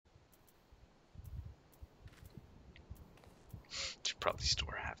probably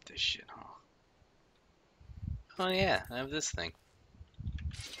store half this shit, huh? Oh yeah, I have this thing.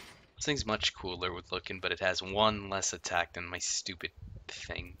 This thing's much cooler with looking, but it has one less attack than my stupid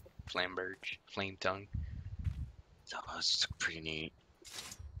thing. Flamberge. Flame tongue. Oh, that's pretty neat.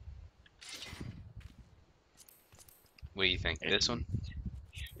 What do you think? This one?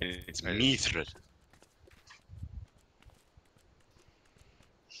 And it's mithril.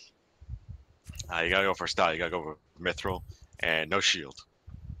 You gotta go for style. You gotta go for mithril and no shield.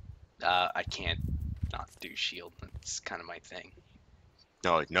 I can't not do shield. That's kind of my thing.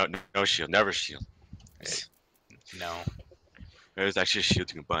 No, like no shield. Never shield. No. There's actually a shield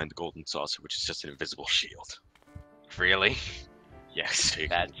you can buy in the Golden Saucer, which is just an invisible shield. Really? Yes, so you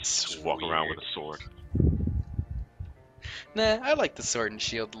That's can just walk around with a sword. Nah, I like the sword and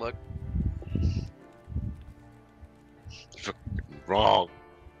shield look. You're wrong.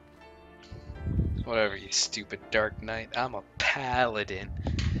 Whatever, you stupid Dark Knight. I'm a paladin.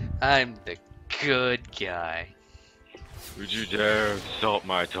 I'm the good guy. Would you dare insult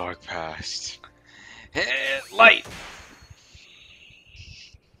my dark past? Light!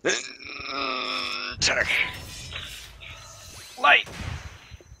 Dark. Light!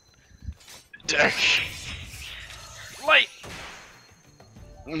 Dark. Light!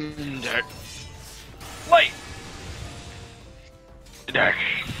 Dark. Light! Dark.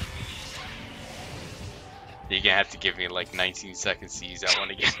 You're gonna have to give me like 19 seconds to use that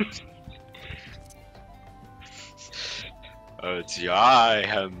one again. See, I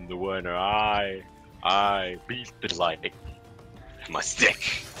am the winner. I beat the light. My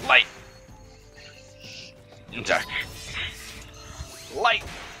stick. Light! Dark. Light!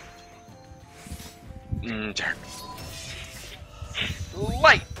 Dark.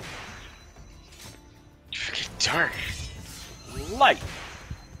 Light! Freaking dark. Light!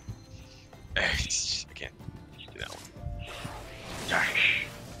 I can't do that one. Dark.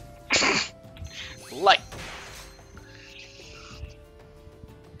 Light!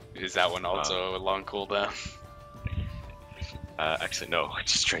 Is that one also a long cooldown? Actually, no. It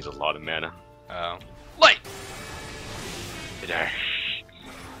just drains a lot of mana. Light! Dark.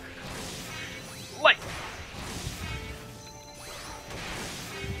 Light!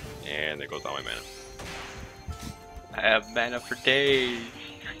 And there goes all my mana. I have mana for days.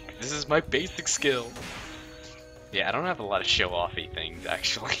 This is my basic skill. Yeah, I don't have a lot of show-offy things,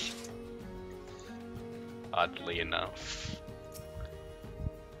 actually. Oddly enough.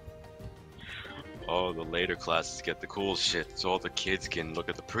 Oh, the later classes get the cool shit, so all the kids can look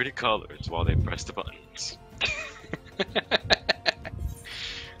at the pretty colors while they press the buttons.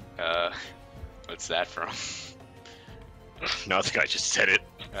 What's that from? No, the guy just said it.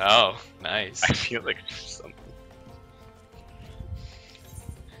 Oh, nice. I feel like something.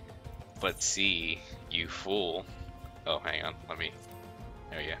 Let's see, you fool. Oh, hang on, let me.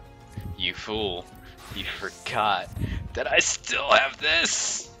 There you go. You fool. You forgot that I still have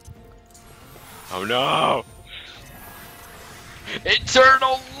this! Oh no!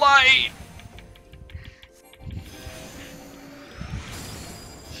 Eternal light!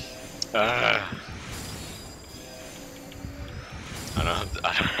 I don't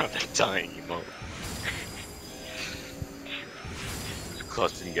have that dying emote.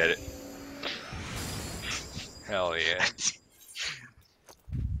 Close, didn't get it. Hell yeah.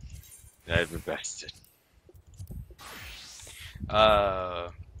 I've invested.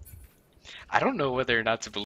 I don't know whether or not to believe